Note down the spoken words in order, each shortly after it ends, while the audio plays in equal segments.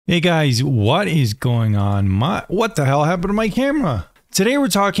Hey guys, what is going on? What the hell happened to my camera? Today we're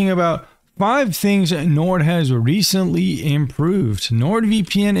talking about 5 things Nord has recently improved.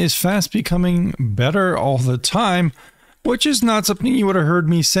 NordVPN is fast becoming better all the time, which is not something you would have heard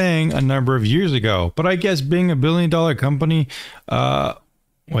me saying a number of years ago. But I guess being a billion-dollar company,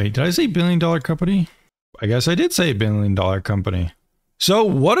 wait, did I say billion-dollar company? I guess I did say billion-dollar company. So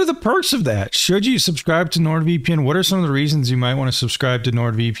what are the perks of that? Should you subscribe to NordVPN? What are some of the reasons you might want to subscribe to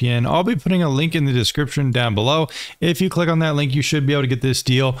NordVPN? I'll be putting a link in the description down below. If you click on that link, you should be able to get this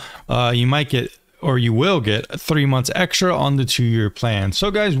deal. You might get, or you will get, 3 months extra on the 2-year plan. So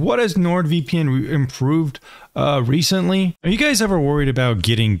guys, what has NordVPN improved recently? Are you guys ever worried about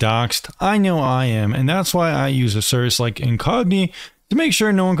getting doxxed? I know I am, and that's why I use a service like Incogni to make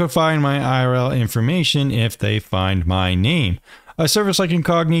sure no one can find my IRL information if they find my name. A service like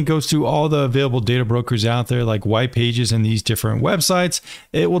Incogni goes to all the available data brokers out there, like white pages and these different websites.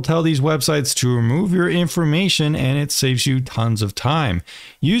 It will tell these websites to remove your information, and it saves you tons of time.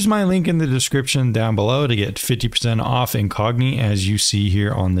 Use my link in the description down below to get 50% off Incogni, as you see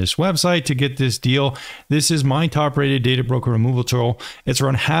here on this website, to get this deal. This is my top rated data broker removal tool. It's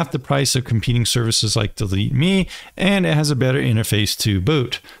around half the price of competing services like Delete Me, and it has a better interface to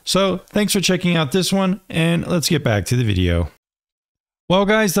boot. So thanks for checking out this one, and let's get back to the video. Well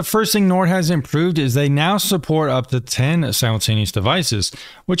guys, the first thing Nord has improved is they now support up to 10 simultaneous devices,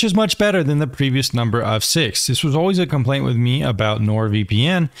 which is much better than the previous number of 6. This was always a complaint with me about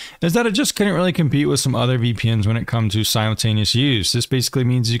NordVPN, is that it just couldn't really compete with some other VPNs when it comes to simultaneous use. This basically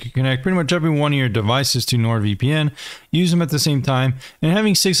means you can connect pretty much every one of your devices to NordVPN, use them at the same time, and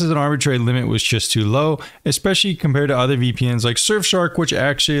having 6 as an arbitrary limit was just too low, especially compared to other VPNs like Surfshark, which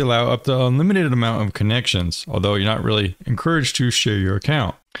actually allow up to an unlimited amount of connections, although you're not really encouraged to share your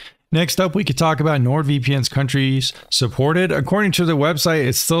account. Next up, we could talk about NordVPN's countries supported. According to the website,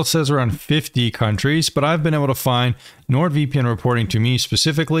 it still says around 50 countries, but I've been able to find NordVPN reporting to me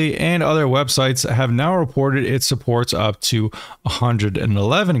specifically, and other websites have now reported it supports up to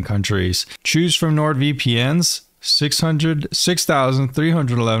 111 countries. Choose from NordVPN's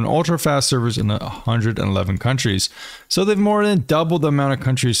 6,311 ultra-fast servers in 111 countries. So they've more than doubled the amount of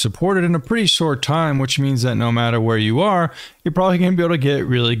countries supported in a pretty short time, which means that no matter where you are, you're probably going to be able to get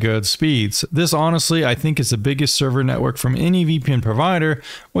really good speeds. This honestly, I think, is the biggest server network from any VPN provider,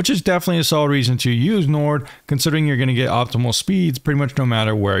 which is definitely a solid reason to use Nord, considering you're going to get optimal speeds pretty much no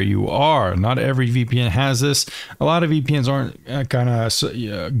matter where you are. Not every VPN has this. A lot of VPNs aren't kind of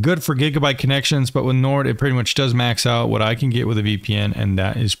good for gigabyte connections, but with Nord, it pretty much does max out what I can get with a VPN, and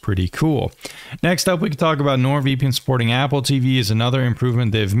that is pretty cool. Next up, we can talk about NordVPN supporting Apple TV is another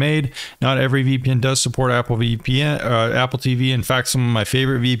improvement they've made. Not every VPN does support Apple TV. In fact, some of my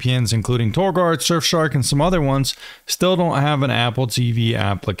favorite VPNs, including TorGuard, Surfshark, and some other ones, still don't have an Apple TV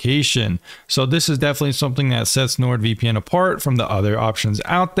application. So this is definitely something that sets NordVPN apart from the other options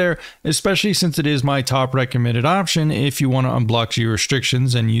out there, especially since it is my top recommended option if you want to unblock geo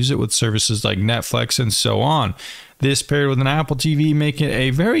restrictions and use it with services like Netflix and so on. This paired with an Apple TV make it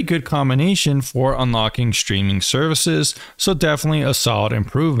a very good combination for unlocking streaming services, so definitely a solid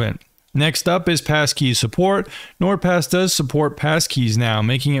improvement. Next up is passkey support. NordPass does support passkeys now,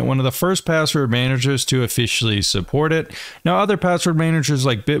 making it one of the first password managers to officially support it. Now, other password managers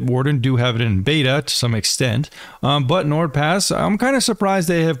like Bitwarden do have it in beta to some extent, but NordPass, I'm kind of surprised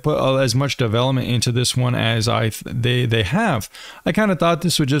they have put as much development into this one as they have. I kind of thought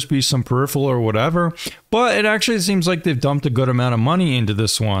this would just be some peripheral or whatever, but it actually seems like they've dumped a good amount of money into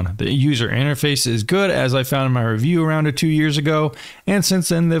this one. The user interface is good, as I found in my review around 2 years ago, and since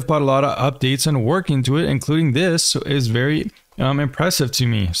then they've put a lot of updates and work into it, including this is very impressive to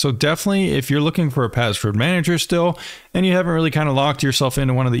me. So definitely, if you're looking for a password manager still and you haven't really kind of locked yourself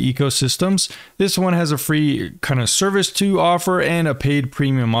into one of the ecosystems, this one has a free kind of service to offer and a paid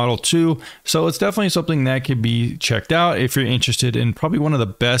premium model too. So it's definitely something that could be checked out if you're interested in probably one of the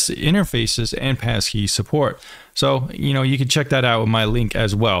best interfaces and passkey support. So, you can check that out with my link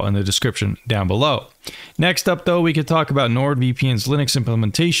as well in the description down below. Next up, though, we could talk about NordVPN's Linux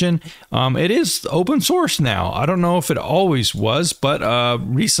implementation. It is open source now. I don't know if it always was, but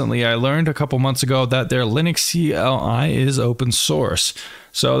recently I learned a couple months ago that their Linux CLI is open source.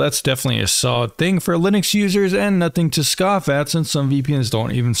 So that's definitely a solid thing for Linux users and nothing to scoff at, since some VPNs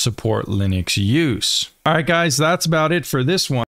don't even support Linux use. All right, guys, that's about it for this one.